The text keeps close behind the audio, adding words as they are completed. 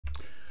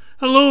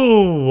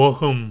Hello,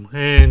 welcome,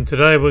 and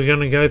today we're going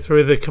to go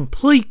through the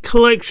complete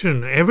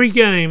collection, every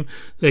game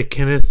that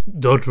Kenneth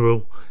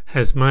Dodrill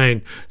has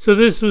made. So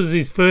this was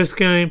his first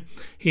game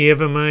he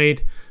ever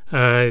made.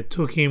 It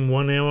took him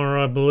 1 hour,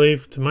 I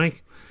believe, to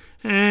make,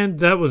 and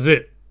that was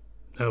it.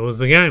 That was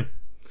the game.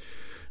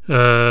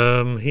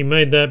 He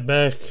made that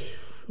back,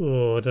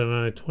 I don't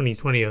know,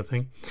 2020, I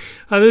think.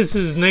 This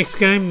is his next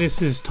game.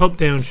 This is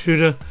top-down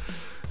shooter.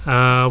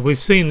 We've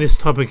seen this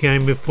type of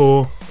game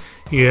before.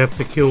 You have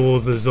to kill all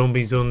the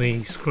zombies on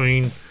the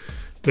screen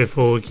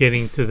before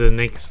getting to the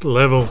next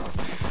level.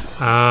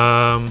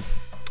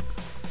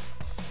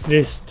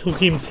 This took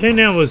him 10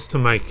 hours to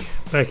make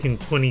back in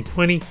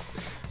 2020.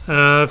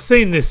 I've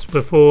seen this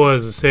before,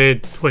 as I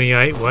said,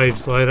 28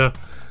 waves later.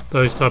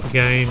 Those type of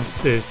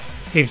games. There's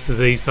heaps of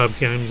these type of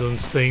games on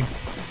Steam.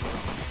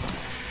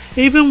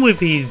 Even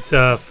with his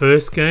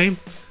first game,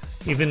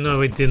 even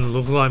though it didn't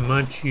look like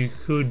much, you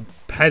could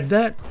pad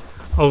that.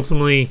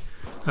 Ultimately,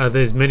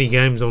 there's many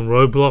games on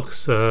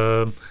Roblox.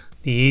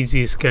 The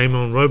easiest game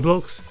on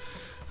Roblox,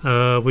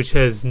 which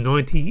has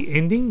 90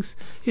 endings,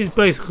 is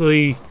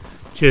basically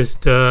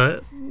just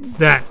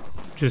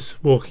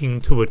just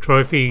walking to a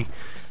trophy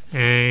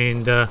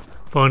and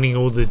finding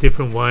all the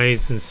different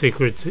ways and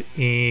secrets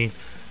in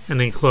an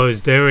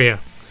enclosed area.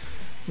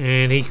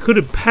 And he could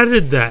have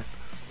padded that,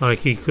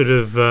 like he could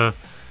have,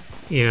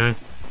 had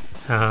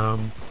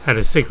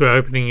a secret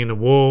opening in a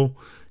wall,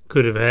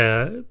 could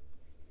have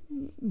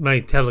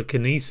made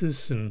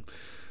telekinesis and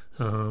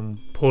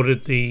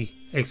ported the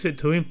exit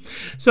to him.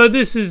 So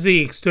this is the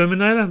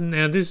Exterminator.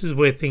 Now this is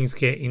where things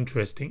get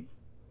interesting.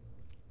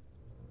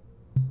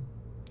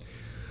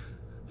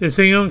 This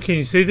thing on, can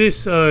you see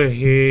this? Oh,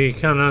 you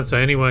can't answer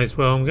anyways.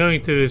 Well, I'm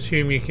going to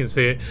assume you can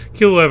see it.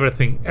 Kill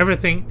everything.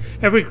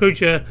 Every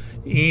creature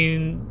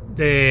in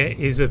there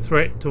is a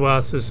threat to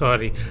our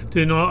society.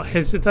 Do not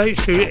hesitate,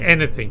 shoot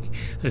anything.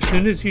 As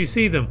soon as you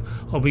see them,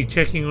 I'll be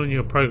checking on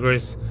your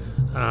progress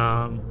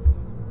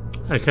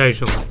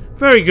occasionally.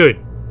 Very good.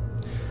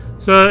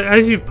 So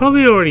as you've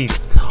probably already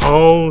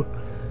told,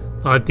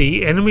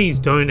 the enemies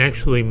don't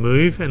actually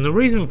move, and the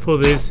reason for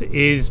this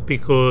is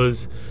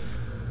because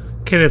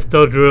Kenneth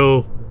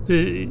Dodrill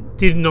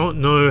did not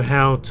know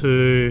how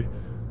to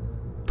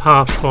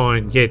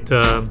pathfind, get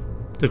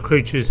the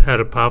creatures how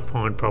to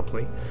pathfind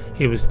properly.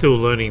 He was still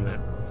learning that.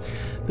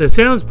 That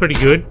sounds pretty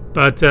good,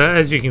 but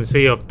as you can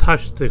see, I've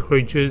touched the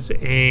creatures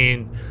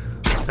and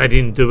they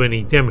didn't do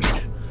any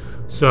damage.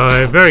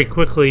 So very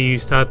quickly you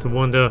start to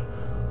wonder,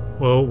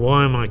 well,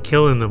 why am I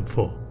killing them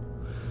for?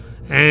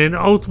 And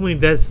ultimately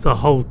that's the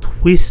whole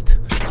twist.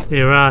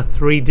 There are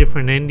 3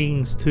 different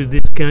endings to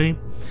this game.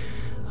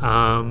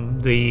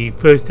 The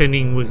first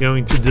ending we're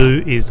going to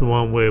do is the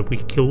one where we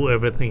kill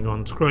everything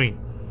on screen.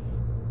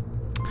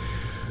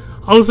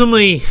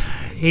 Ultimately,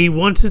 he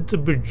wanted to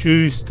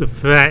produce the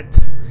fact,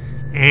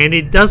 and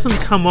it doesn't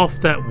come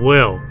off that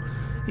well,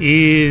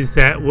 is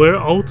that we're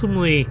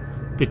ultimately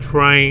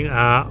betraying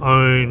our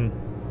own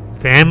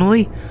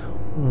family.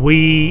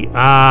 We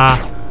are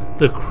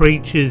the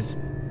creatures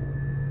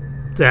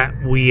that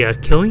we are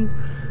killing,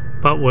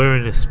 but we're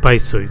in a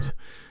spacesuit.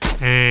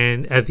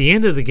 And at the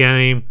end of the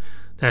game,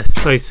 that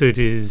spacesuit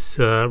is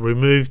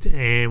removed,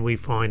 and we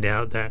find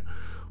out that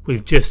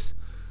we've just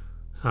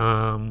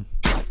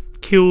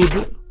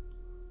killed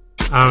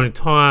our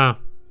entire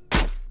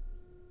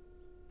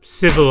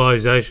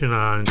civilization,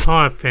 our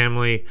entire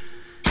family,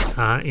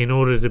 in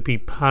order to be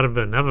part of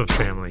another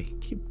family.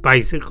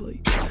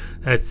 Basically,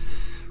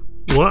 that's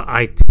what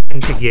I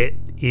tend to get,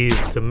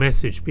 is the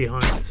message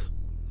behind this.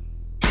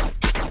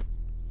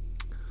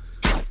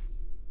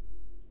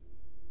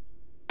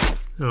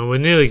 We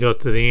nearly got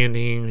to the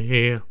ending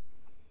here.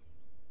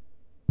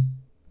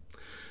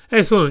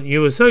 Excellent,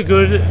 you were so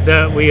good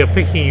that we are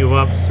picking you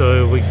up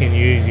so we can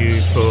use you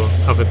for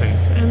other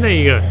things. And there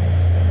you go.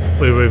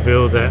 We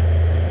revealed that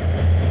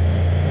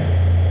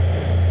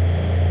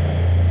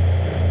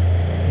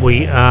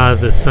we are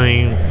the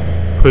same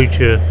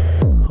creature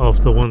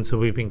of the ones that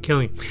we've been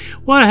killing.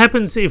 What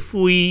happens if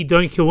we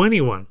don't kill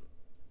anyone?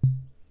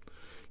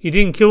 You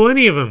didn't kill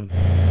any of them.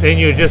 Then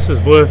you're just as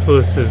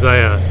worthless as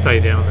they are. Stay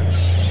down there.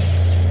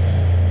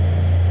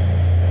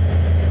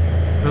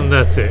 And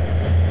that's it.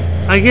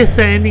 I guess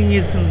the ending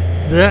isn't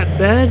that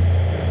bad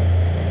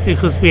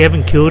because we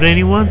haven't killed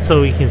anyone,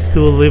 so we can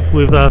still live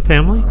with our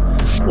family.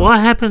 What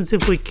happens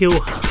if we kill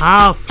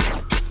half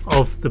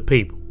of the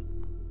people?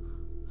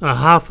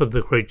 Half of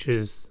the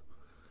creatures?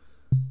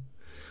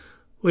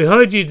 We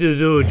hired you to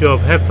do a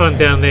job. Have fun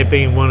down there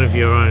being one of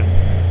your own.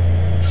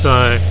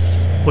 So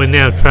we're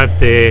now trapped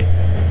there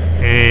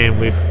and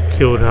we've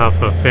killed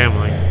half our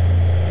family.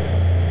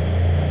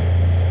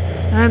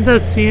 And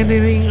that's the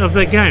ending of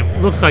the game.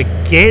 Look, I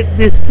get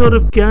this sort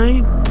of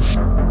game.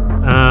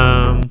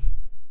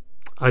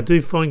 I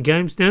do find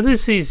games. Now,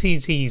 this is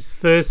his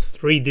first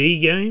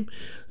 3D game.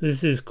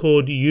 This is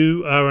called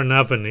You Are an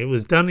Oven. It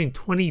was done in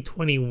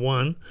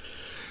 2021.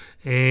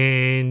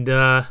 And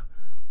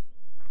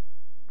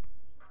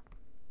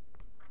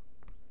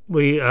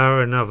we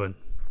are an oven.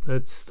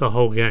 That's the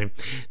whole game.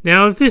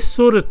 Now, if this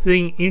sort of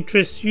thing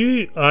interests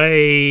you,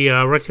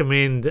 I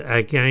recommend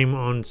a game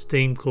on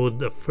Steam called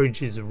The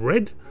Fridge is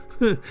Red.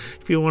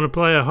 If you want to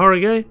play a horror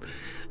game.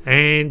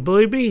 And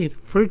believe me, The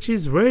Fridge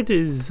is Red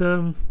is,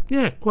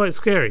 quite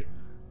scary.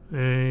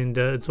 And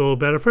it's all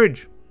about a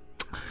fridge.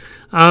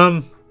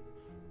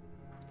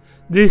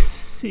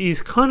 This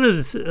is kind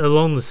of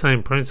along the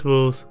same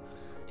principles.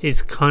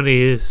 It's kind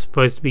of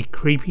supposed to be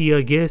creepy,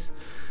 I guess.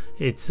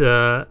 It's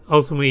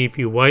ultimately if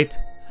you wait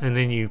and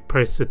then you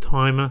press the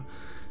timer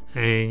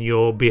and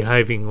you're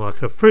behaving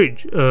like a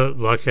fridge,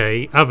 like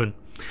a oven.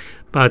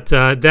 But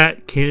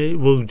that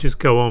will just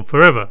go on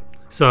forever.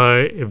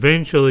 So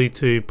eventually,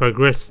 to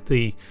progress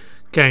the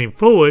game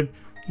forward,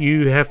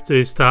 you have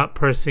to start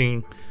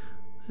pressing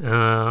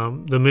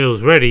the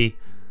meals ready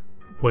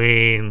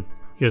when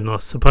you're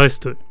not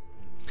supposed to.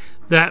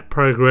 That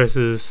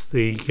progresses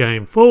the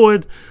game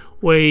forward,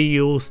 where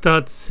you'll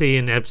start to see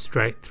an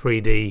abstract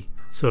 3D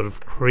sort of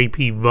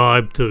creepy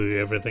vibe to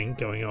everything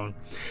going on.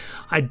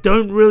 I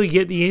don't really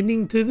get the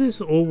ending to this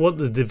or what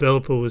the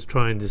developer was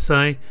trying to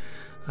say.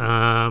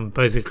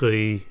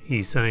 Basically,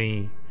 he's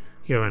saying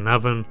you're an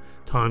oven,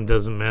 time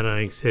doesn't matter,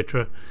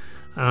 etc.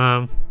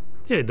 Yeah,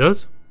 it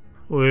does.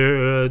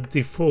 We're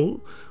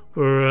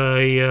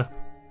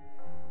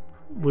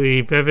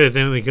we've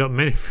evidently got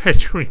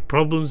manufacturing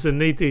problems and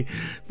need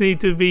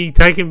to be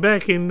taken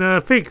back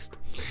and fixed.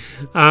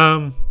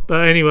 But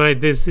anyway,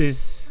 this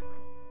is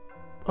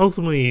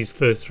ultimately his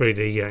first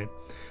 3D game.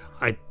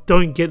 I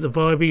don't get the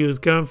vibe he was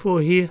going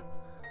for here.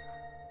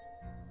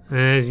 And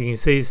as you can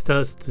see, it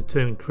starts to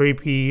turn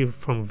creepy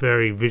from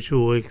very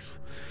visual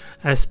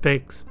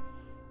aspects.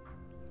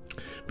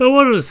 But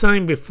what I was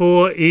saying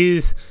before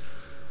is,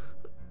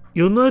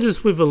 you'll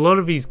notice with a lot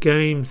of his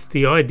games,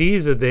 the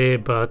ideas are there,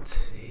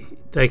 but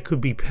they could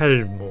be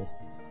padded more.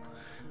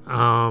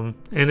 And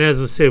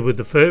as I said, with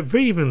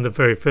even the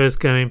very first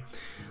game,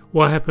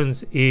 what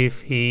happens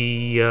if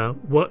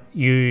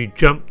you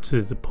jump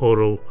to the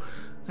portal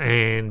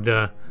and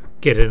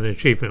get an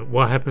achievement?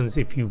 What happens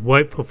if you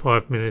wait for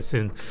 5 minutes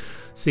and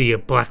see a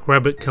black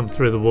rabbit come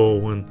through the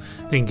wall, and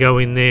then go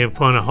in there and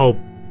find a whole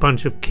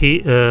bunch of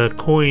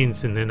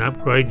coins, and then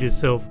upgrade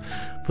yourself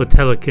for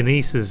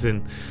telekinesis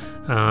and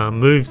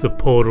move the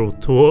portal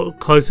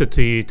closer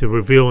to you to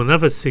reveal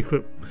another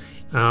secret?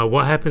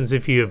 What happens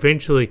if you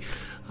eventually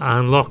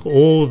unlock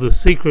all the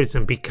secrets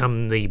and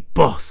become the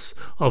boss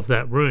of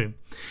that room?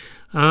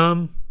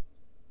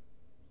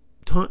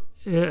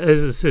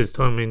 As it says,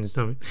 time means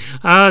nothing.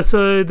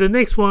 So the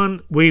next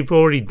one we've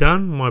already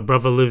done. My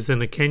brother lives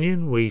in a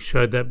canyon. We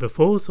showed that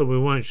before, so we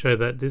won't show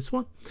that this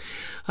one.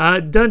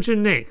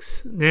 Dungeon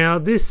Next. Now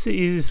this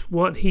is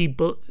what he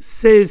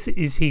says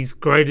is his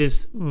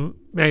greatest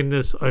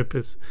magnus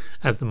opus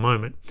at the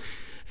moment.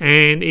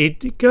 And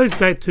it goes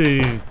back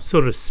to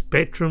sort of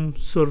Spectrum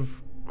sort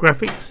of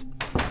graphics.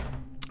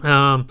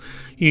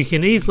 You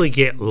can easily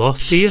get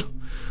lost here.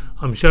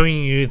 I'm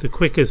showing you the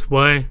quickest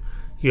way.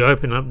 You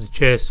open up the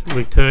chest,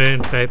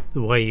 return back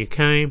the way you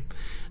came,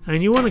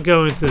 and you want to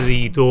go into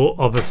the door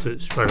opposite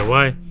straight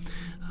away.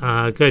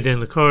 Go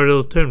down the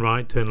corridor, turn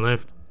right, turn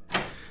left,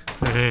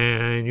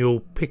 and you'll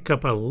pick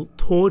up a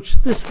torch.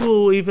 This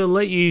will either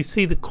let you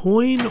see the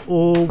coin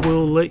or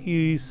will let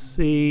you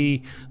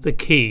see the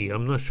key.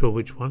 I'm not sure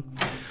which one.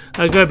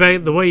 Go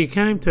back the way you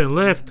came, turn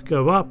left,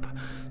 go up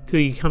till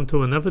you come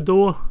to another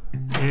door,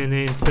 and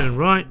then turn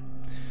right.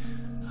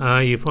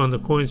 You find the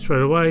coin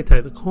straight away,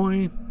 take the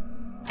coin.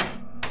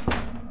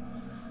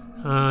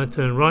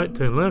 Turn right,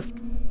 turn left,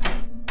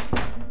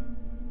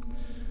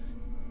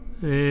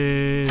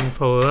 and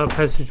follow that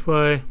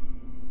passageway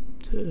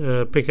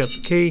to pick up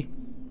the key.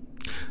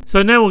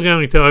 So now we're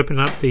going to open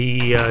up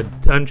the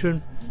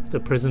dungeon, the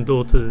prison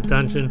door to the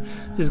dungeon.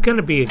 There's going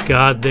to be a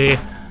guard there.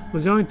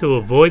 We're going to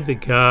avoid the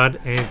guard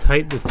and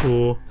take the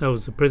door. That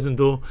was the prison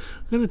door.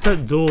 I'm going to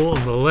take the door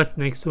on the left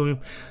next to him.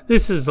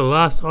 This is the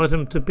last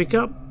item to pick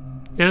up.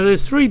 Now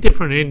there's 3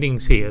 different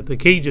endings here. The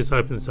key just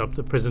opens up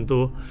the prison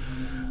door.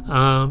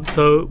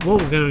 So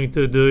what we're going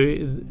to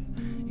do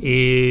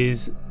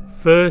is,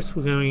 first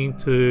we're going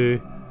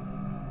to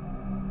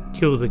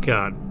kill the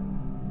guard.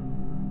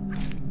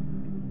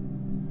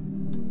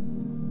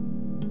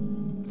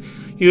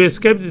 You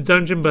escape the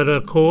dungeon but are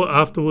caught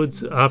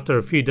afterwards after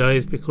a few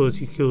days because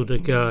you killed a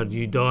guard.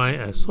 You die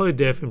a slow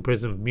death in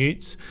prison.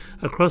 Mutes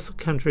across the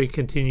country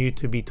continue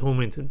to be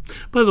tormented.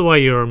 By the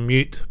way, you're a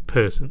mute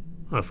person.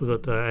 I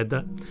forgot to add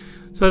that.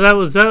 So that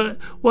was that.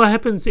 What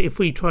happens if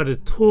we try to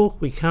talk?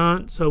 We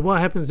can't. So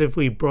what happens if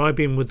we bribe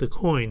him with the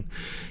coin?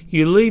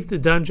 You leave the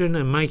dungeon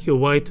and make your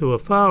way to a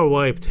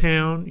faraway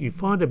town. You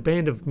find a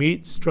band of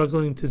mutes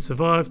struggling to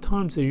survive.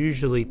 Times are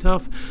usually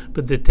tough,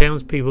 but the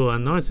townspeople are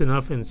nice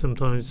enough and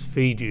sometimes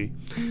feed you.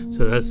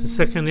 So that's the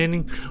second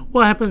ending.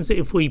 What happens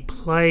if we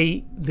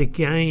play the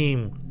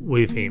game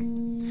with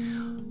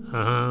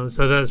him?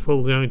 So that's what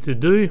we're going to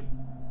do.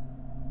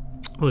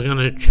 We're going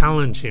to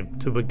challenge him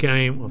to a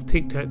game of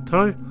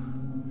tic-tac-toe.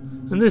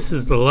 And this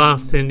is the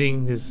last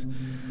ending. This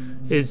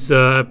is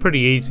pretty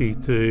easy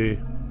to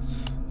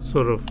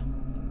sort of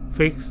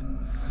fix.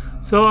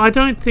 So I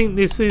don't think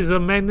this is a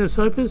magnus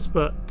opus,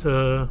 but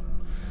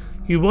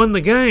you won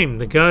the game.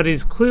 The guard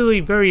is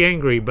clearly very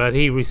angry, but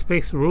he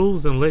respects the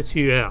rules and lets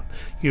you out.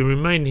 You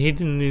remain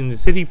hidden in the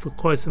city for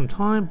quite some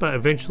time, but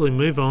eventually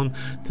move on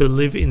to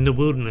live in the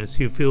wilderness.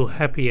 You feel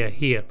happier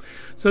here.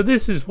 So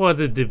this is why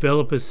the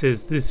developer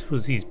says this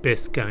was his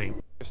best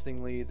game.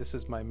 Interestingly, this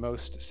is my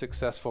most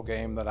successful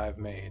game that I've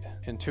made.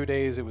 In 2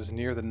 days, it was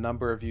near the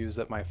number of views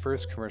that my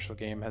first commercial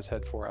game has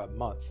had for a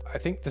month. I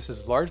think this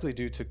is largely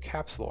due to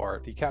capsule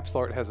art. The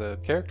capsule art has a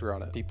character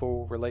on it.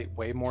 People relate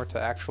way more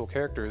to actual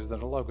characters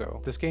than a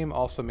logo. This game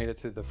also made it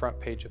to the front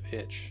page of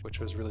Itch, which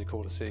was really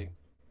cool to see.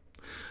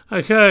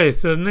 Okay,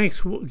 so the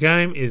next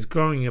game is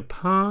Growing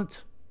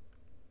Apart.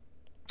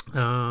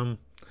 I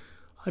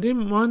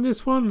didn't mind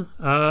this one.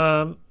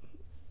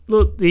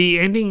 Look, the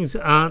endings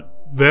aren't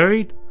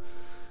varied.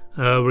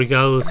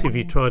 Regardless if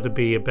you try to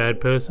be a bad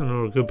person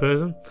or a good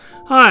person.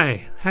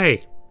 Hi,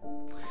 hey.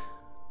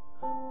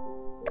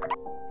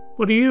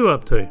 What are you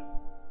up to?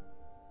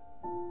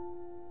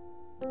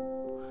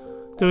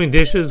 Doing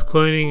dishes,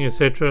 cleaning,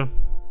 etc.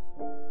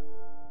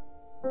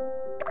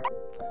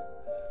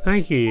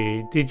 Thank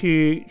you. Did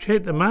you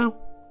check the mail?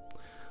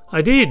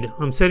 I did.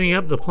 I'm setting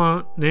up the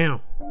plant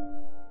now.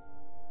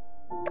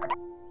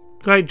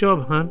 Great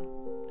job, hon.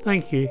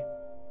 Thank you.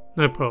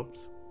 No props.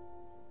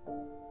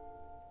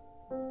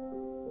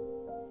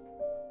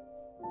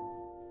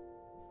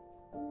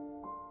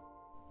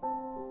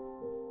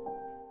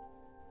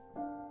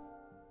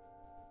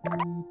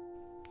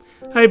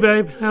 Hey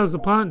babe, how's the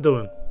plant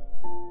doing?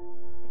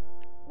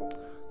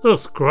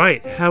 Looks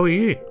great, how are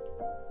you?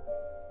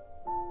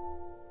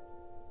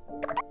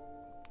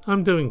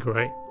 I'm doing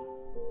great.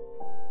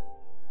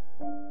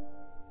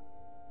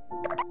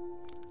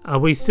 Are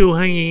we still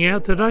hanging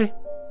out today?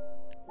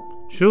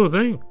 Sure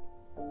thing.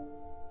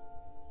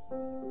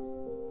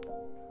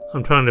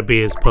 I'm trying to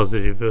be as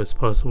positive as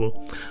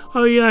possible.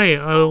 Oh yay,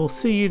 I'll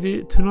see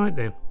you tonight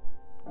then.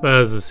 But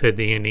as I said,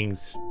 the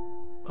endings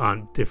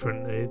aren't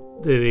different,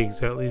 they're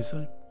exactly the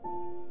same.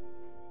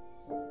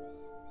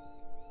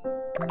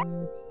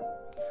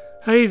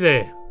 Hey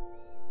there.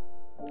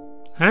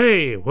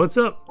 Hey, what's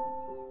up?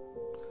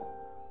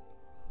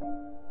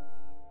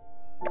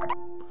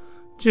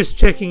 Just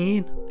checking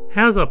in.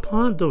 How's our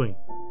plant doing?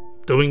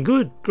 Doing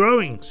good,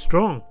 growing,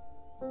 strong.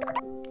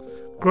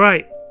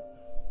 Great.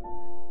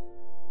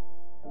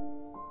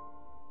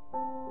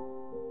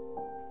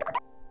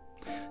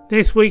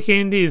 Next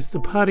weekend is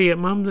the party at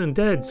Mum's and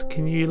Dad's.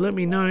 Can you let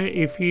me know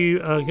if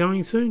you are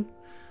going soon?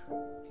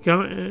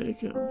 Yeah,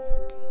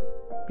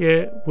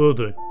 will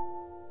do.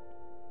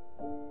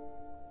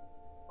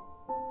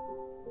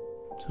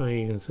 So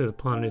you can see the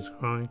plant is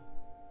growing.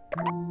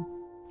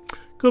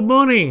 Good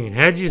morning.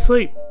 How'd you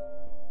sleep?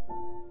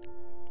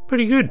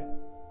 Pretty good.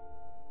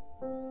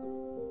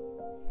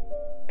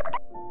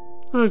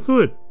 Oh,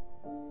 good.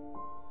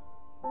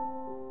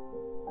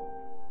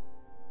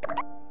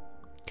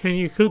 Can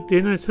you cook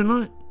dinner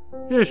tonight?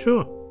 Yeah,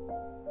 sure.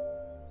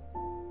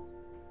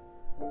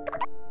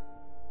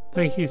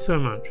 Thank you so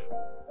much.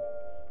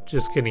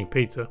 Just getting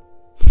pizza.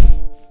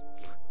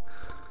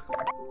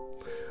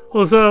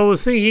 Also, I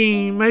was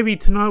thinking maybe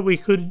tonight we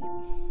could,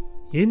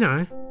 you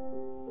know.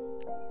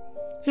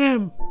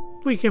 Yeah,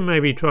 we can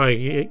maybe try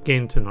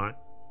again tonight.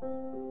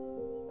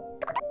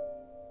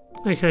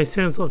 Okay,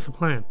 sounds like a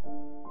plan.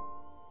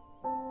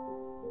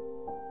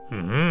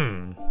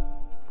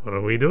 What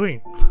are we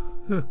doing?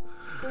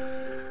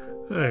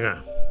 Okay.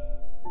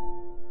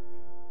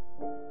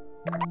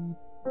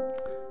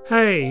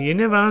 Hey, you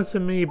never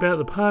answered me about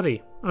the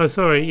party. Oh,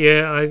 sorry.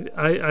 Yeah,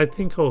 I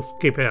think I'll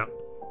skip out.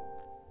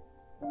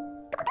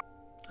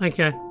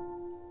 Okay.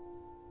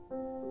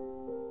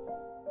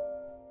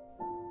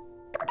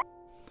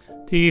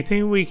 Do you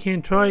think we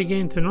can try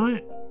again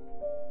tonight?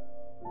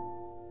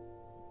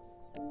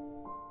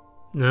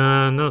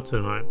 Nah, not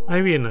tonight.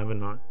 Maybe another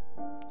night.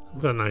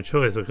 I've got no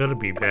choice. I've got to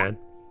be bad.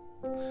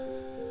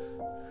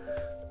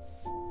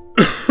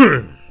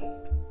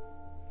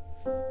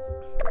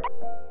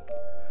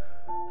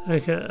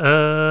 Okay,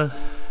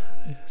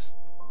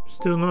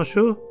 still not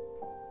sure?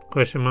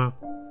 Question mark.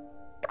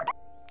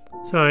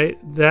 Sorry,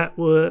 that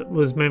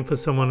was meant for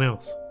someone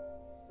else.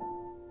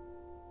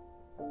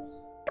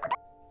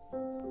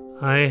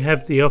 I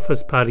have the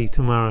office party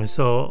tomorrow,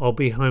 so I'll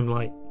be home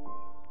late.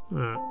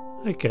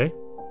 Okay.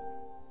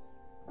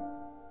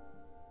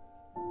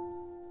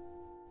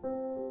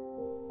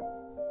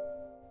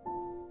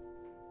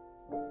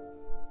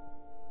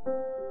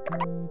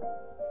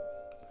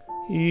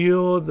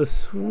 You're the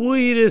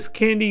sweetest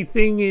candy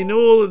thing in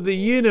all of the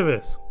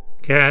universe.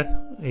 Kath,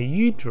 are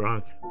you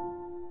drunk?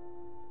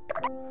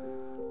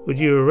 Would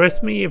you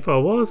arrest me if I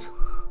was?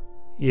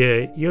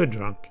 Yeah, you're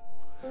drunk.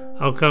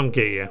 I'll come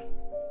get you.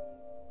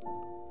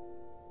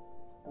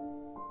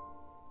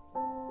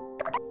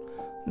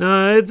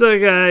 No, it's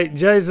okay.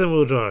 Jason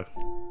will drive.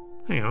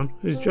 Hang on,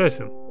 who's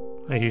Jason?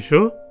 Are you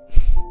sure?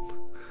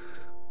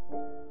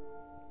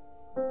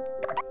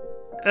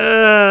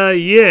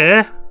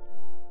 Yeah.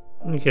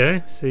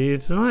 Okay, see you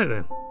tonight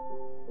then.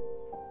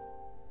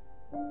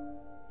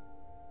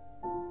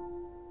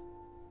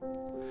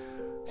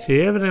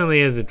 She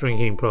evidently has a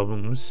drinking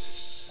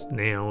problems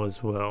now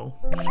as well,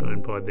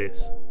 shown by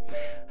this.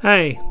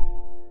 Hey!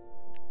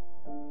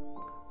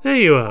 There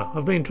you are.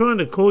 I've been trying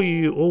to call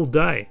you all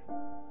day.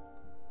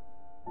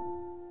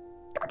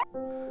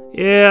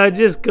 Yeah, I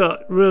just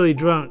got really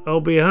drunk.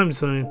 I'll be home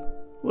soon.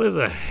 Where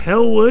the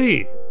hell were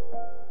you?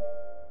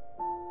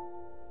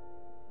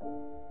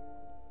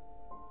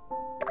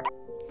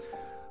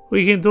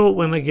 We can talk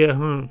when I get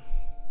home.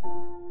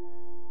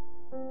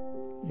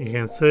 You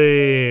can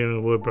see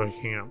we're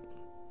breaking up.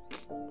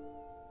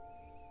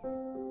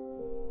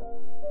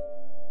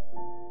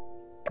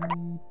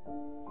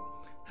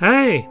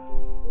 Hey!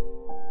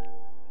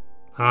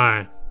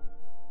 Hi.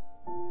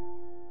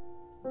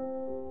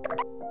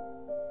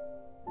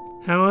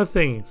 How are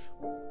things?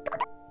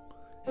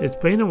 It's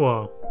been a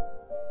while.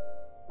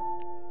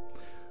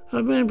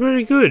 I've been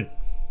pretty good.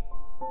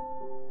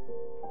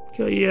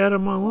 Got you out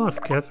of my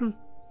life, Catherine.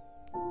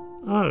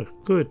 Oh,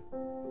 good.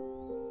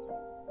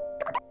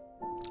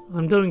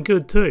 I'm doing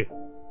good too.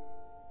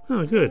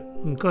 Oh, good.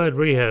 I'm glad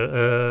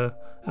rehab,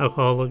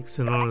 Alcoholics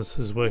Anonymous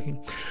is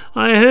working.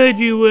 I heard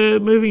you were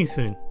moving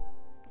soon.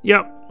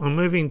 Yep, I'm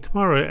moving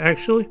tomorrow,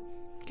 actually.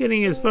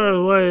 Getting as far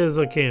away as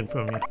I can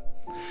from you.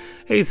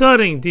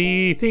 Exciting. Do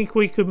you think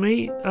we could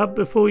meet up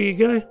before you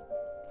go?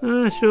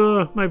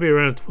 Sure. Maybe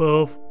around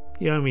 12.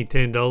 You owe me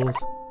 $10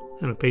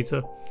 and a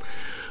pizza.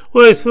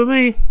 Works for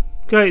me.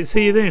 Great.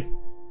 See you then.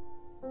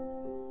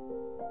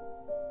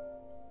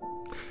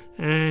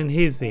 And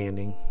here's the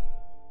ending.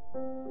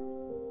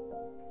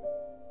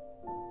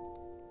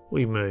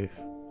 We move.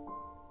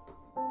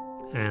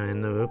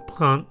 And the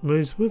plant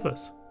moves with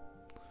us.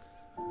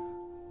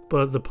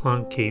 But the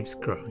plant keeps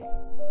growing.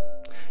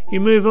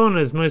 You move on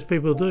as most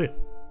people do.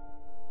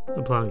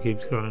 The plant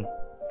keeps growing.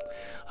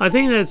 I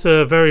think that's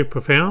very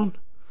profound.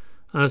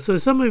 So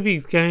some of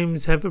these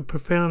games have a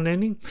profound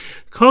ending.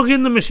 Cog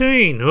in the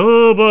Machine.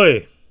 Oh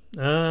boy.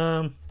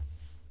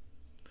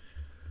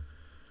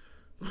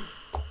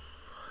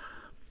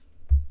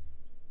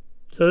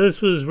 So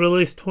this was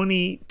released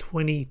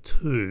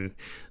 2022.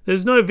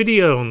 There's no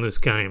video on this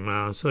game,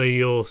 so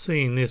you're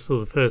seeing this for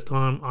the first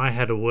time. I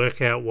had to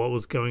work out what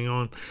was going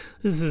on.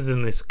 This is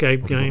an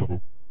escape game.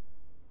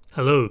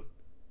 Hello.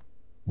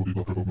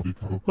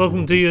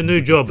 Welcome to your new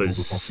job as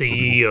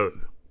CEO.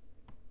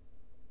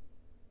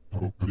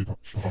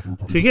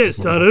 To get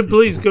started,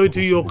 please go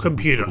to your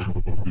computer.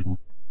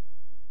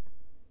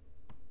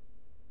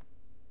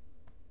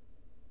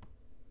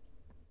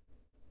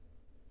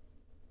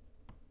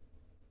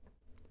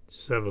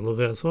 Just have a look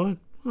outside.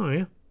 Oh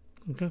yeah,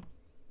 okay.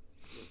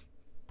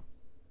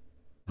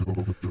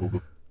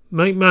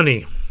 Make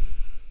money.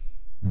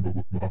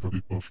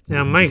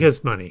 Now make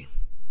us money.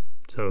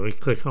 So we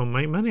click on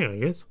make money, I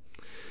guess.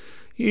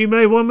 You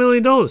made $1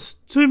 million,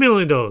 $2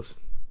 million,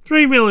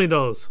 $3 million,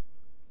 $4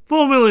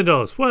 million.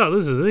 Wow,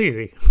 this is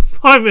easy.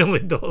 $5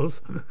 million,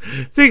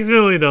 $6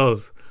 million,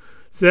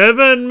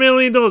 $7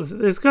 million.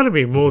 There's got to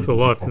be more to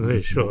life than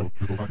this, sure.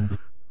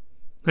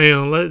 Hang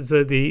on, let's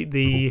go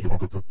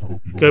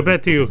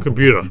back to your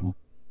computer.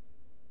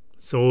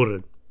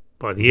 Sorted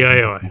by the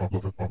AI.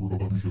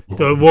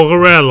 Don't walk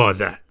around like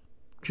that.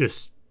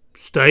 Just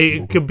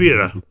stay at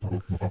computer.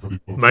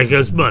 Make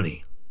us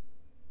money.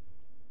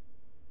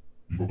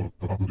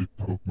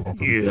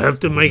 You have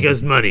to make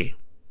us money.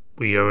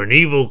 We are an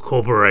evil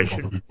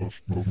corporation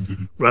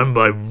run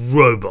by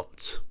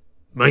robots.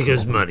 Make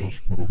us money.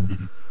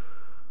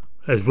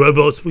 As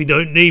robots, we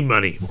don't need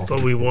money,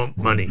 but we want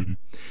money.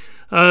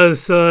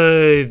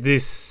 So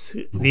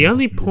the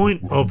only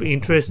point of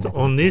interest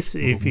on this,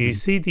 if you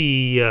see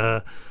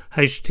the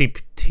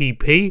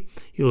HTTP,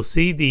 you'll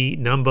see the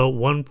number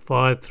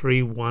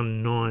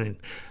 15319.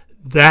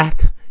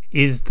 That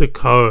is the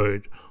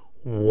code.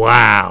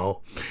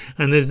 Wow.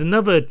 And there's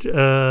another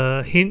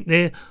hint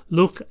there.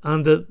 Look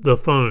under the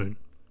phone.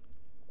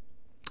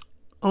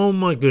 Oh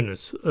my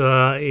goodness.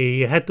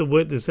 I had to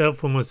work this out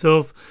for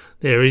myself.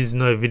 There is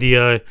no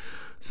video.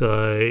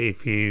 So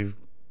if you've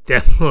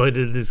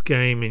downloaded this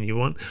game and you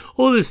want,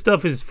 all this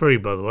stuff is free,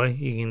 by the way.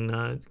 You can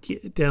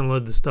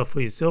download the stuff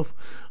for yourself.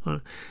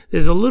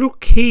 There's a little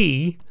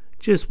key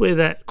just where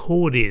that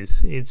cord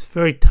is. It's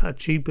very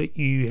touchy, but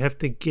you have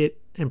to get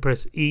and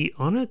press E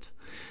on it.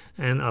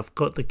 And I've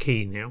got the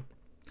key now.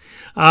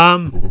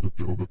 And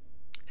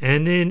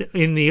then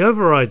in the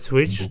override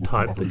switch,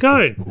 type the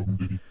code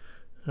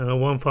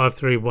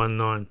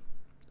 15319.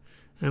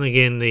 And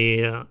again,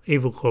 the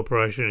evil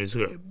corporation is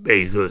going,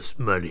 make us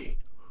money.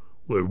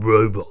 We're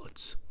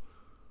robots.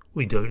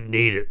 We don't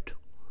need it.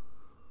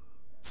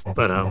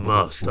 But our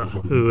master,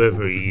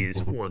 whoever he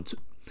is, wants it.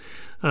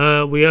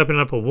 We open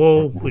up a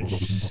wall,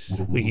 which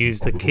we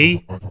use the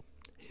key.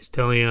 He's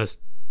telling us,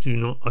 do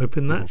not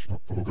open that.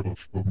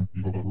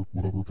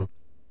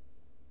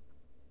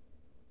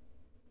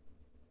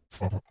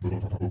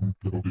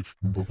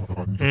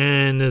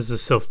 And there's a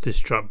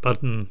self-destruct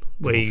button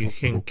where you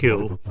can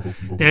kill.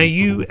 Now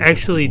you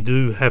actually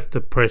do have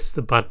to press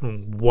the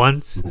button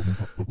once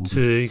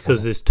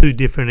because there's two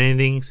different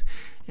endings,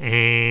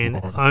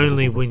 and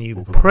only when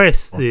you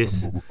press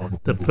this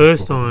the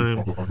first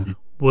time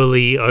will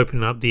he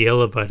open up the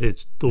elevator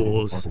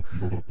doors.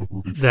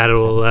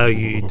 That'll allow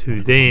you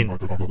to then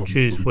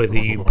choose whether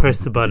you press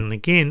the button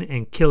again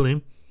and kill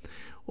him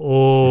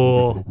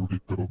or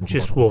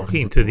just walk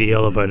into the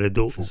elevator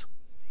doors.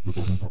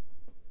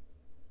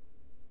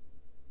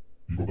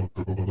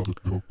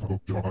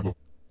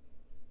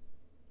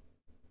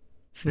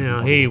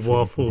 Now he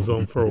waffles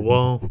on for a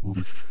while,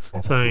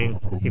 saying,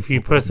 if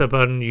you press that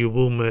button you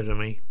will murder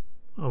me.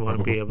 I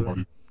won't be able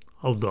to.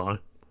 I'll die.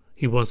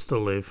 He wants to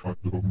live.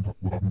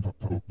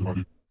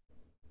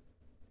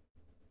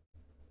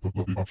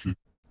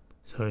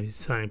 So he's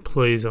saying,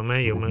 please, I'm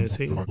at your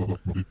mercy.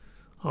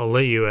 I'll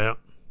let you out.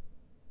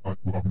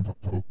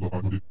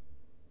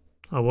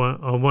 I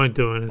won't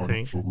do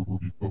anything.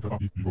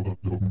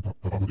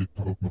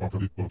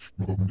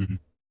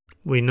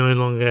 We no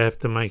longer have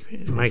to make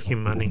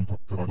him money.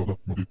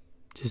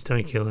 Just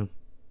don't kill him.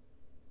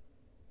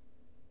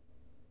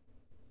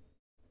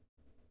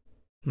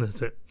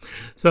 That's it.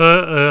 So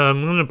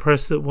I'm going to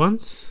press it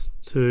once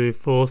to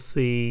force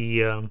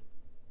the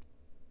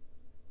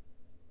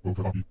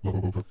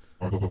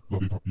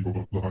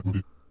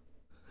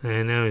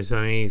and now he's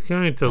saying he's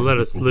going to let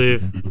us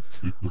live.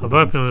 I've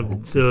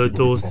opened the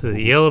doors to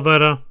the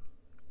elevator.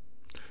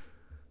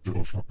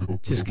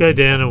 Just go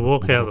down and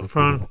walk out the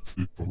front.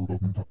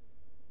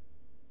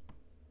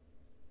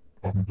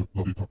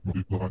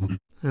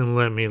 And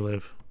let me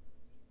live.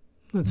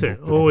 That's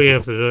it. All we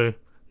have to do.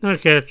 No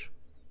catch.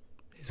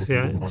 He's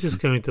just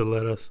going to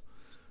let us.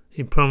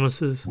 He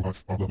promises.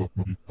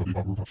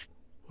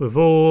 With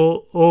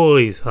all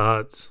his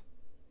hearts.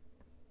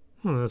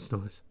 Oh, that's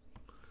nice.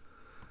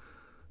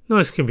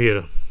 Nice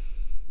computer.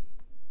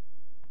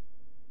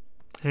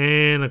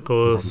 And of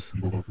course,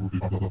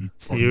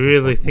 do you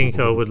really think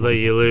I would let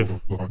you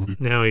live?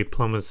 Now he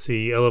plummets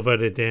the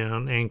elevator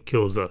down and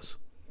kills us.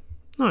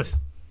 Nice.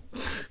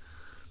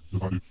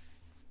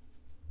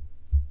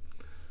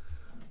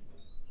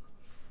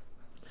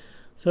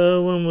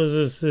 So when was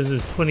this? This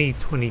is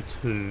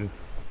 2022.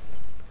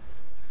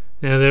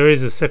 Now there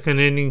is a second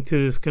ending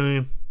to this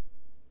game.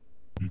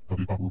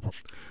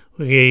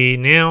 We're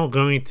now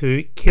going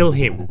to kill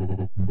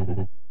him.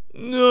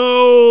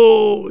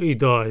 No! He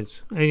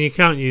dies. And you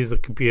can't use the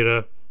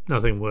computer.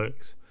 Nothing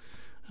works.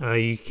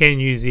 You can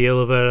use the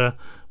elevator,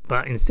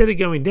 but instead of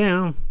going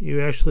down,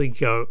 you actually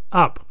go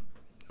up,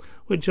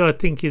 which I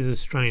think is a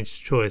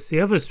strange choice. The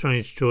other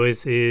strange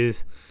choice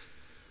is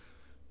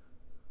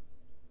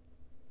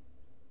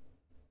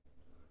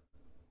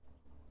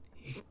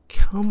you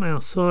come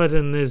outside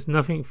and there's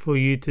nothing for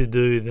you to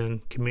do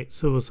than commit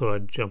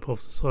suicide, jump off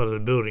the side of the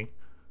building,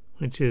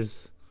 which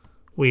is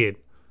weird.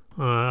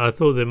 I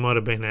thought there might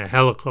have been a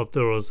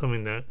helicopter or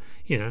something that,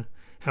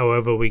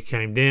 however we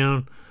came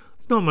down.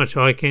 It's not much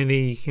eye candy.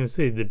 You can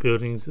see the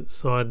buildings at the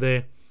side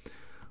there.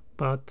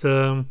 But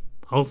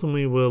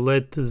ultimately we're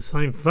led to the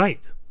same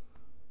fate.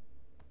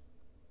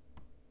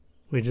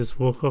 We just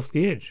walk off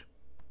the edge.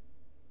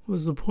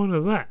 What's the point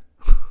of that?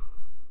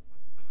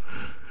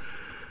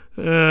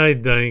 I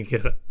don't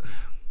get it.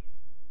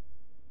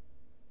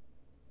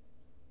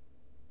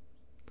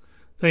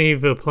 Thank you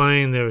for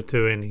playing. There are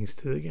two endings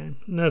to the game.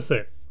 And that's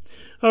it.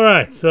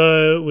 Alright,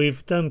 so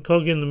we've done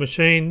Cog in the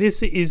Machine.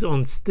 This is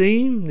on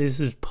Steam.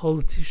 This is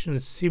Politician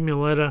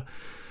Simulator.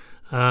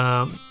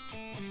 So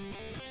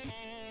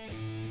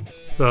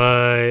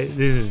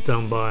this is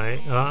done by,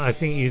 I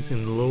think,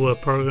 using the Lua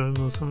program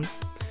or something.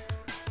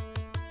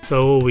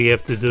 So all we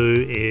have to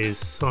do is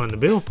sign the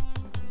bill.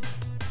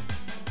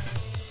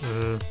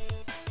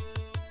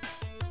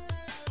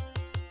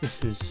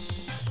 Which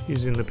is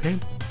using the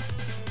pen.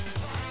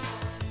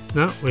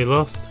 No, we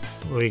lost.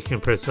 Or you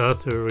can press R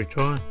to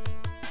retry.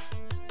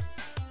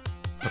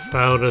 I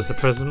failed as a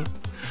president.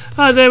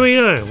 Ah, there we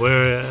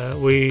go.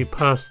 We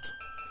passed.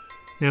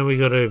 Now we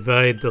got to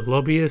evade the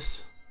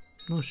lobbyists.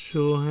 Not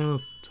sure how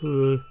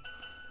to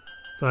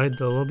evade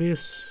the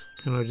lobbyists.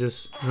 Can I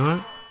just...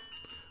 No.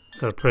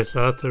 Got to press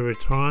R to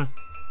retry.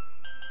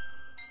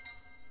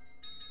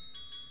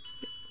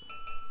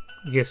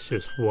 I guess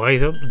just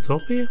wait up the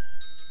top here.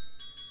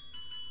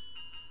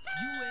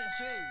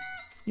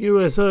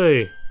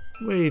 USA.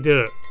 We did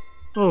it.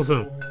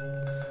 Awesome.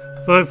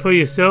 Vote for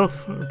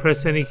yourself and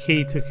press any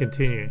key to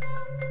continue.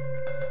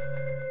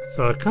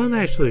 So I can't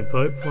actually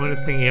vote for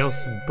anything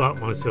else but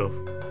myself.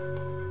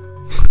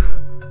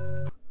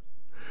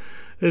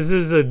 This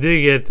is a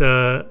dig at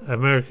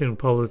American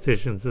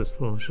politicians, that's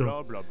for sure.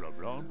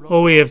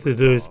 All we have to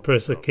do is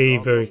press a key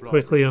very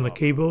quickly on the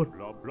keyboard.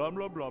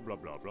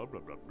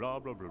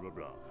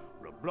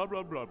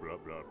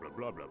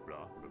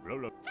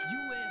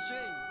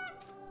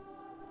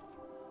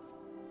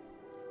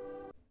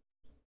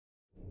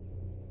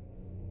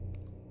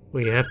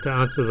 We have to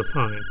answer the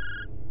phone.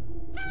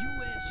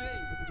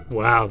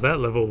 Wow, that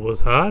level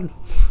was hard.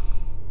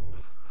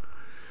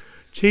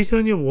 Cheat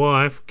on your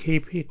wife,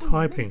 keep you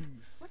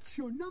typing. What's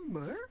your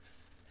number?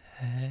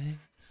 Hey.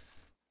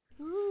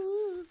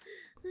 Oh,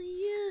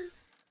 yeah.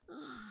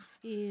 Oh,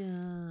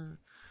 yeah.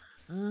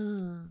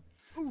 Oh,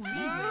 what's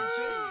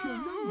your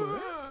number?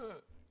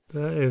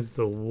 That is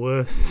the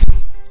worst.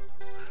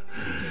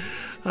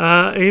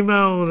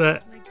 Email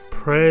that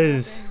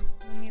Prez.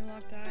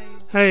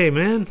 Hey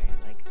man,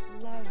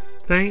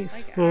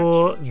 thanks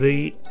for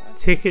the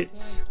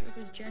tickets.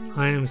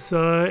 I am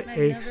so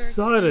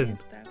excited.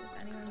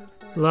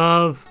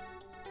 Love,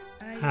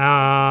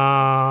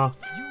 fabulous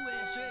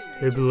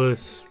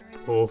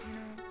off.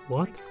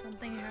 What?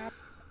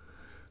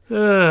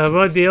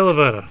 Ride the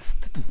elevator.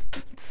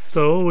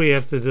 So all we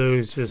have to do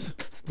is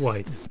just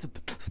wait.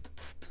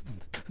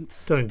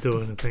 Don't do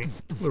anything.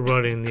 We're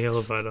riding the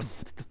elevator.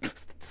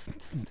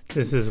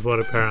 This is what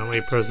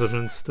apparently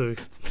presidents do.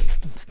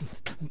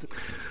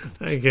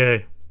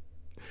 Okay.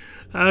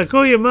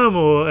 Call your mum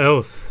or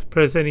else.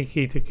 Press any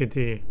key to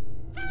continue.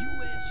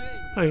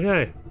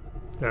 Okay.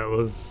 That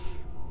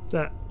was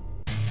that.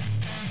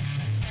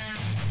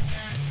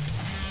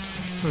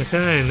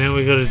 Okay, now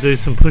we got to do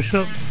some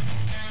push-ups.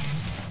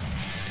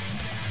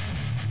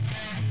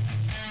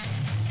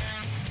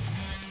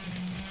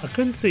 I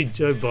couldn't see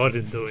Joe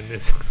Biden doing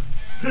this.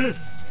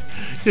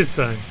 Just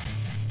saying.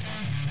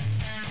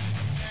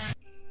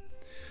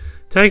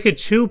 Take a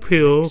chill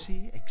pill.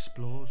 Galaxy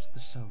explores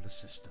the solar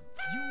system.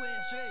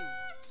 USA.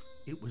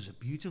 It was a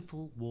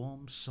beautiful,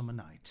 warm summer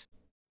night.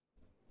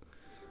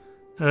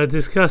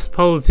 Discuss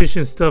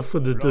politician stuff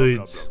with the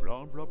dudes.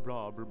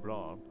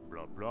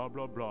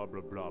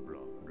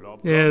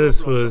 Yeah,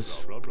 this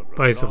was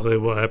basically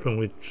what happened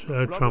with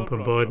Trump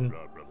and Biden.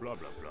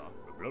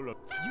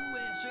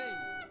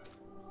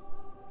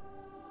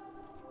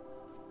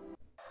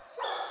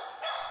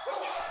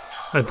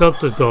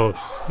 Adopt a dog.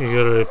 You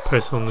gotta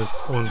press on this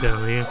one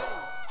down here.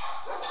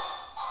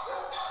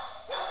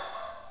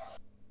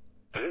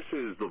 This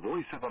is the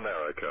Voice of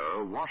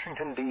America,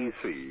 Washington,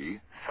 D.C.,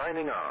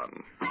 signing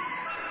on.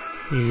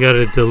 You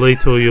gotta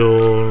delete all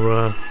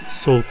your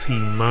salty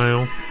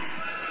mail.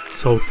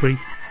 Sultry,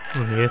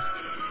 I guess.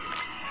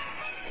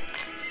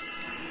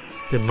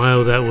 The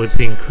mail that would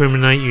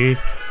incriminate you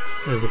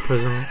as a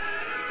president.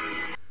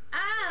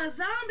 Ah,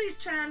 zombies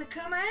trying to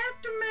come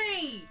after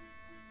me.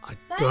 I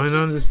don't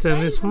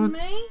understand this one.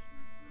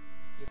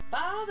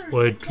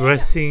 We're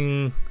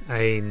dressing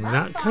a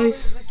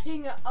nutcase. The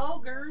king of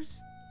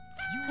ogres.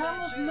 Come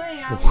with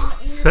me.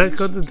 What's that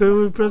got to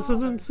do with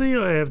presidency?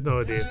 I have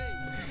no idea.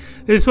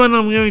 This one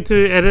I'm going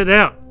to edit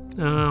out.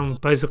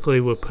 Basically,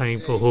 we're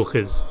paying for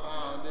hookers.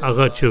 I've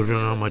got children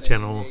on my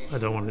channel. I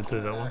don't want to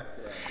do that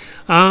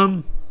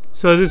one.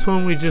 So this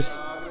one we just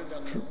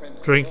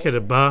drink at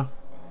a bar.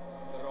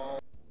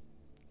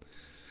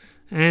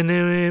 And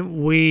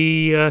then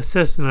we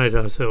assassinate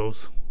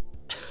ourselves.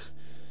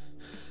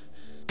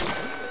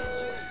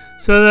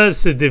 So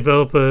that's the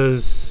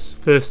developer's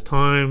first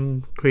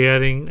time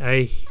creating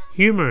a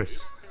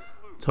humorous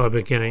type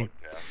of game.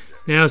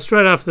 Now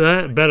straight after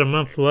that, about a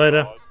month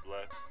later,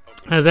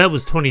 that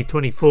was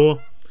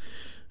 2024,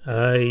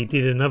 he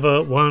did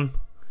another one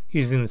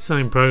using the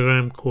same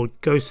program called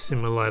Ghost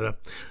Simulator.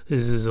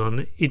 This is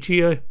on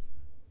itch.io.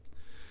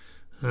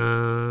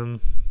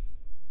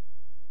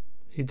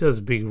 He does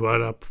a big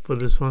write-up for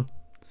this one.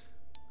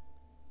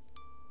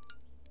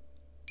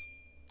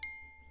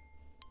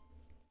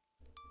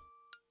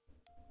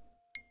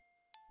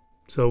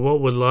 So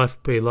what would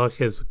life be like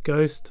as a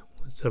ghost?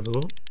 Let's have a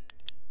look.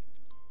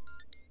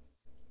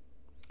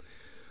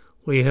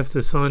 We have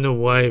to sign a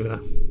waiver.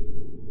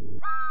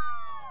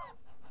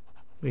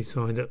 We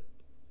signed it.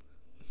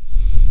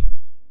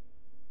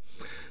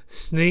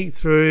 Sneak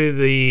through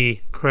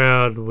the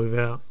crowd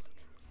without...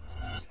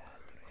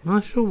 I'm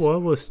not sure why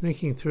we're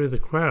sneaking through the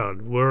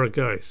crowd. We're a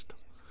ghost.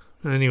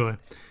 Anyway,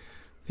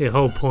 the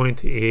whole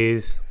point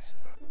is,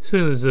 as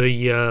soon as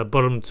the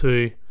bottom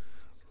two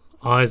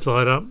eyes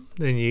light up,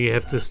 then you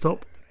have to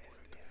stop.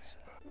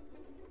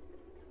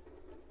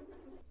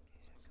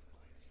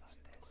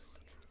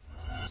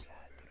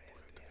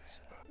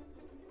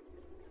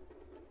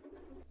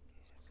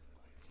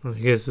 I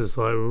guess it's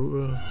like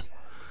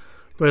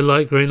red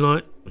light, green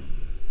light.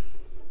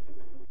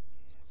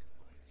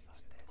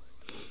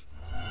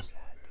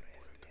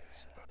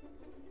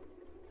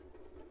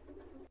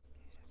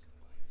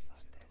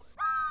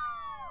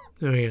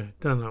 There we go,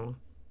 done that one.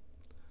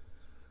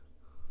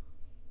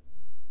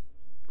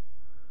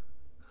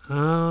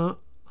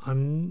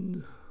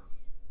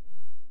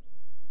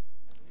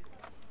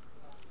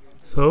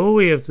 So all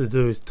we have to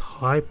do is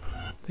type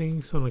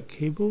things on a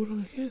keyboard,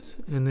 I guess,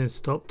 and then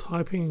stop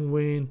typing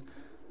when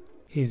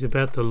he's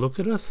about to look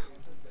at us.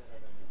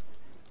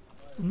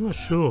 I'm not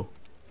sure.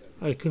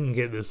 I couldn't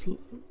get this,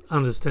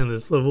 understand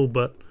this level,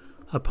 but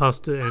I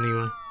passed it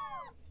anyway.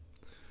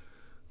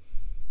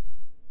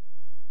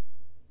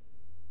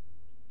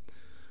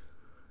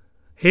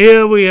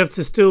 Here we have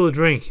to steal a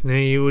drink. Now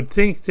you would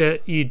think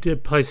that you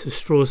did place a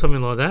straw or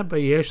something like that,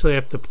 but you actually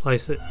have to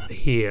place it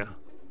here.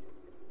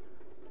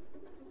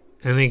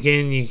 And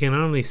again, you can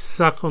only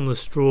suck on the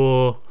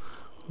straw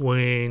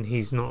when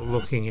he's not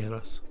looking at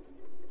us.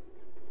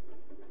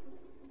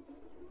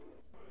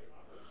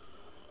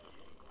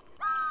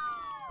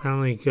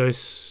 Apparently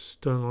ghosts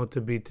don't like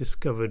to be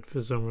discovered for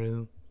some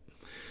reason.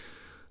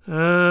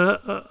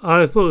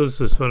 I thought this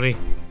was funny.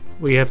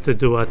 We have to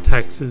do our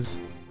taxes.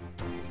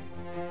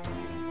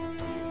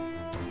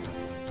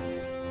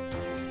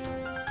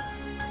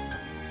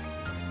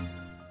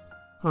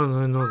 Oh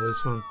no, not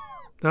this one.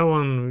 That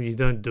one you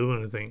don't do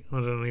anything. I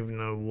don't even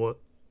know what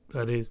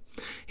that is.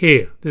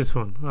 Here, this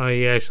one.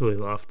 I actually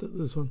laughed at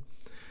this one.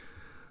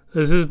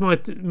 This is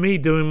me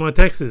doing my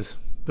taxes.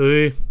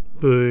 Boo,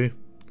 boo,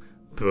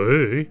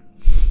 boo,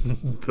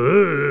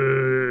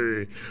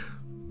 boo,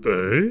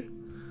 boo,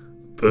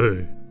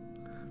 boo,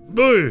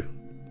 boo,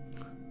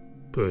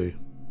 boo,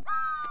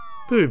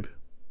 boob.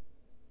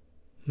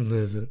 And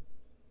there's it.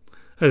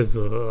 That's, I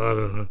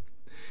don't know.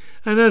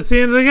 And that's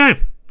the end of the game.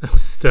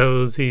 That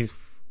was his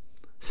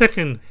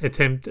second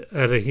attempt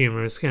at a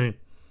humorous game.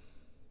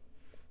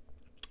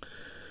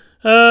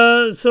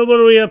 So what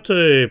are we up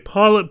to?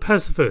 Pilot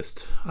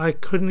Pacifist. I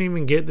couldn't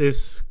even get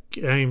this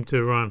game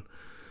to run.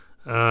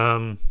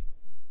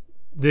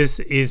 This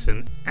is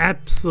an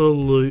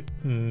absolute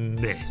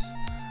mess.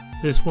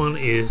 This one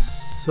is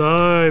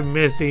so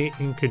messy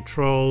in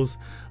controls.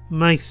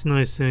 Makes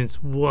no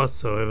sense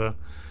whatsoever.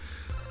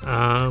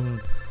 I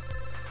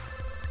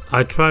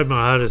tried my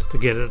hardest to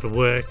get it to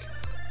work.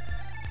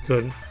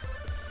 Couldn't.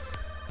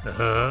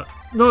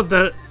 Not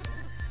that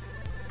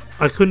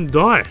I couldn't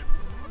die.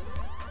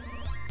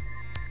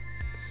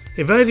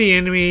 Evade the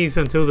enemies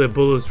until their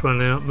bullets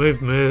run out.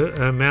 Move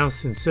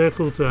mouse in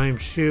circle to aim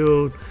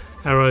shield,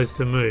 arrows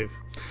to move.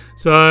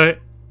 So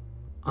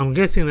I'm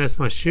guessing that's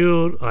my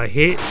shield. I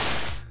hit.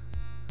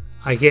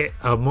 I get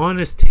a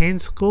 -10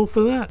 score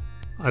for that.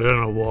 I don't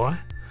know why.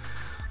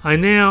 I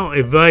now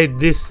evade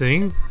this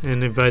thing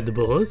and evade the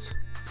bullets.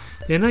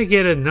 Then I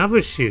get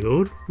another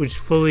shield which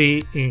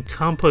fully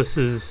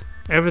encompasses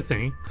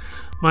everything.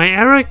 My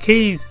arrow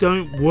keys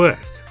don't work.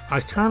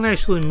 I can't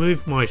actually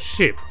move my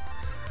ship.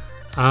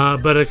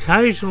 But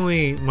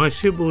occasionally my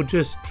ship will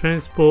just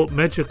transport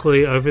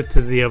magically over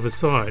to the other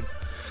side.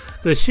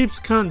 The ships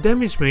can't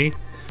damage me,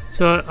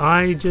 so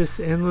I just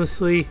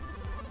endlessly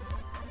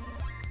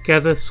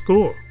gather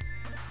score.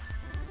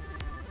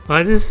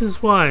 This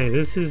is why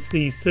this is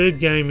the third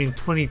game in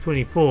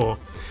 2024,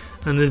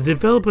 and the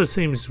developer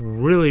seems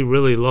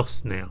really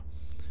lost now.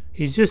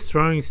 He's just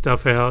throwing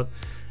stuff out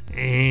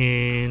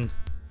and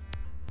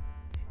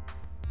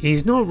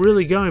he's not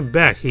really going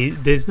back.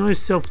 There's no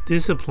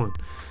self-discipline.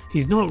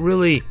 He's not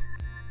really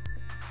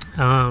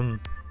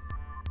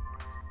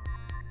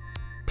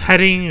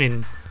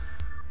padding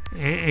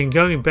and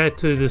going back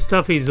to the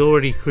stuff he's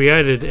already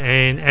created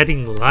and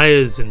adding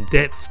layers and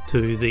depth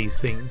to these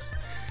things.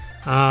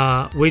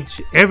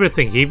 Which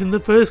everything, even the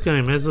first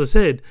game, as I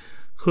said,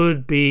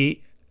 could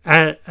be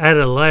add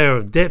a layer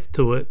of depth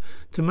to it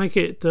to make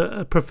it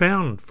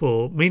profound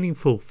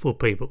meaningful for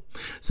people.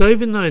 So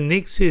even though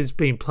Nick's has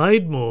been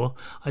played more,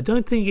 I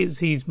don't think it's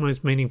his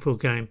most meaningful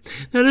game.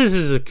 Now this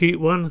is a cute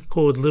one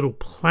called Little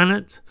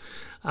Planet.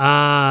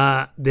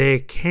 There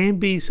can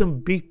be some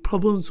big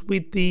problems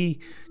with the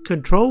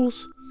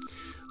controls.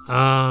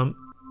 The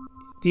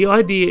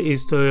idea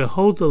is to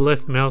hold the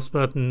left mouse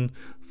button,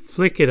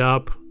 flick it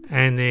up,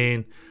 and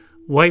then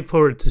wait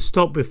for it to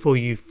stop before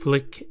you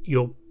flick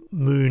your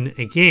moon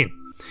again.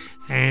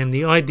 And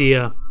the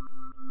idea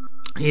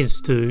is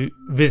to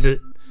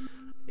visit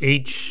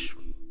each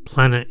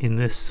planet in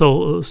the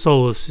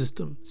solar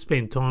system,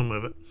 spend time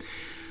with it.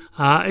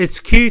 It's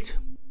cute.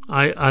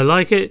 I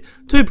like it.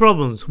 Two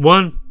problems.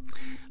 One,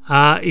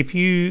 if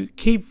you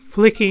keep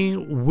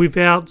flicking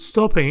without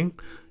stopping,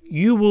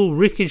 you will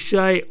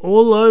ricochet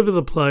all over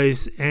the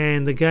place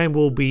and the game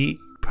will be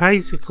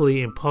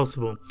basically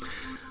impossible.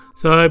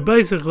 So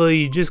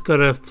basically you just got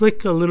to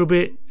flick a little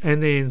bit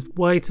and then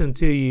wait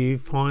until you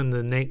find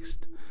the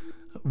next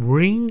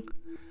ring,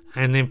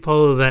 and then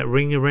follow that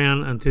ring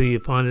around until you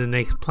find the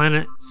next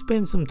planet,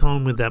 spend some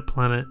time with that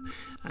planet,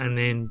 and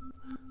then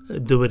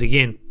do it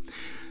again.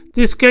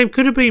 This game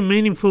could have been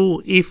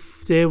meaningful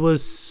if there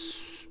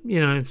was,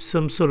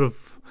 some sort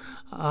of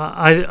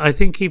I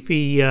think if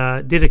he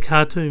did a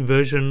cartoon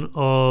version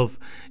of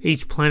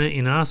each planet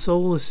in our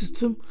solar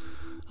system,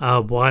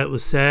 why it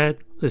was sad.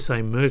 Let's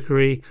say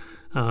Mercury,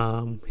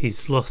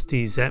 he's lost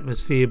his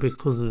atmosphere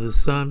because of the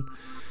sun.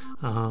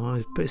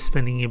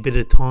 Spending a bit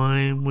of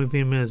time with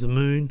him as a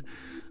moon.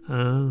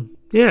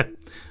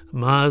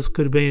 Mars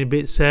could have been a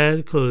bit sad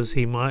because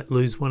he might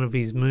lose one of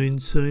his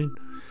moons soon.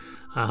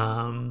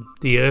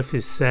 The Earth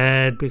is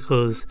sad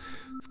because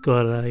it's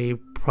got a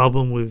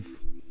problem with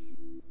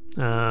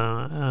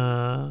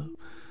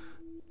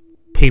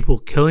people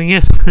killing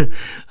it.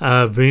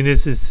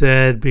 Venus is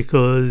sad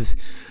because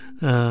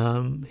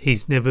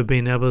he's never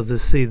been able to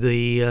see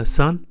the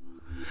sun.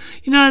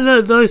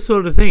 Those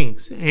sort of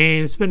things,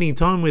 and spending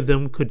time with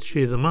them could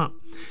cheer them up.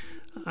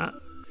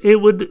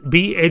 It would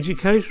be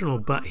educational,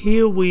 but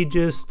here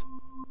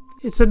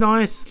it's a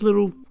nice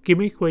little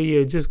gimmick where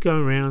you just go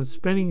around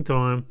spending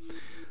time,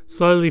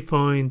 slowly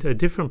find a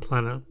different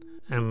planet,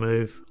 and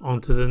move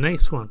on to the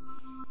next one.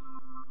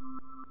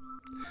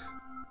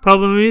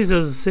 Problem is,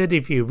 as I said,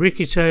 if you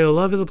ricochet all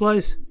over the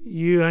place,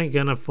 you ain't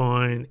going to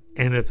find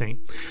anything.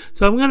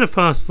 So I'm going to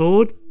fast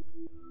forward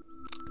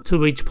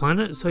to each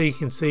planet so you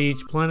can see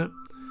each planet.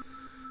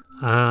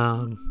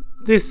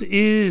 This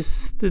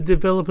is the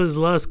developer's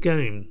last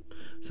game.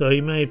 So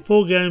he made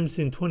 4 games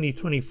in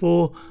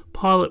 2024.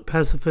 Pilot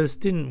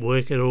Pacifist didn't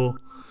work at all.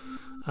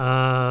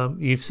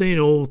 You've seen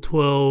all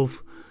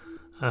 12.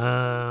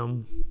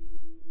 I'm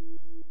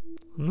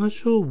not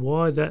sure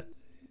why that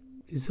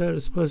is. That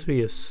it's supposed to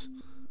be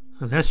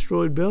an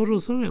asteroid belt or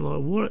something?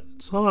 Like,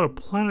 what sort of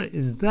planet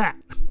is that?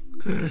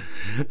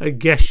 A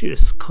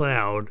gaseous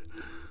cloud.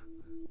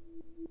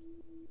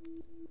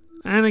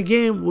 And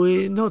again,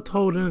 we're not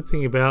told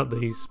anything about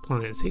these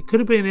planets. It could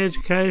have been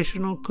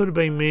educational, could have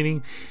been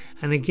meaning.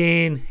 And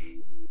again,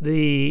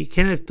 the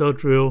Kenneth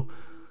Dodrill,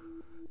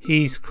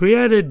 he's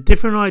created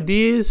different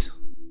ideas,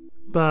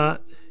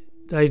 but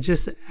they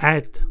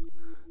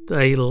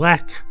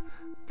lack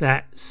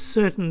that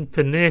certain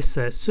finesse,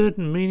 that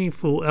certain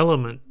meaningful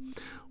element,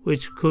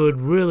 which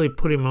could really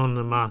put him on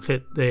the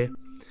market there.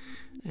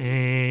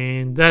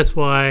 And that's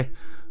why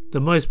the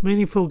most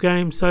meaningful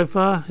game so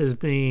far has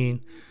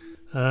been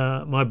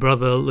My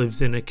Brother Lives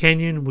in a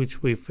Canyon,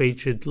 which we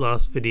featured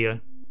last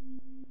video.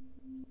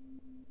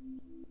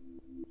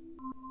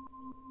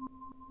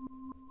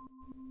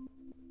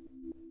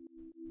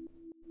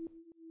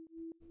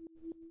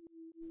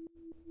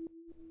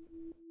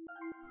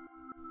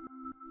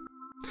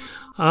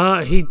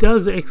 He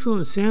does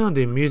excellent sound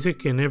in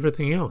music and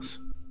everything else.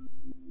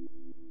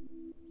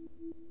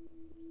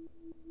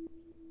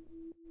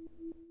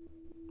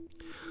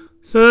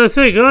 So that's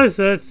it, guys.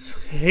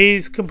 That's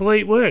his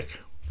complete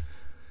work.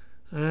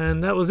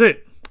 And that was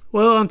it.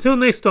 Well, until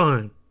next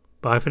time,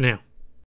 bye for now.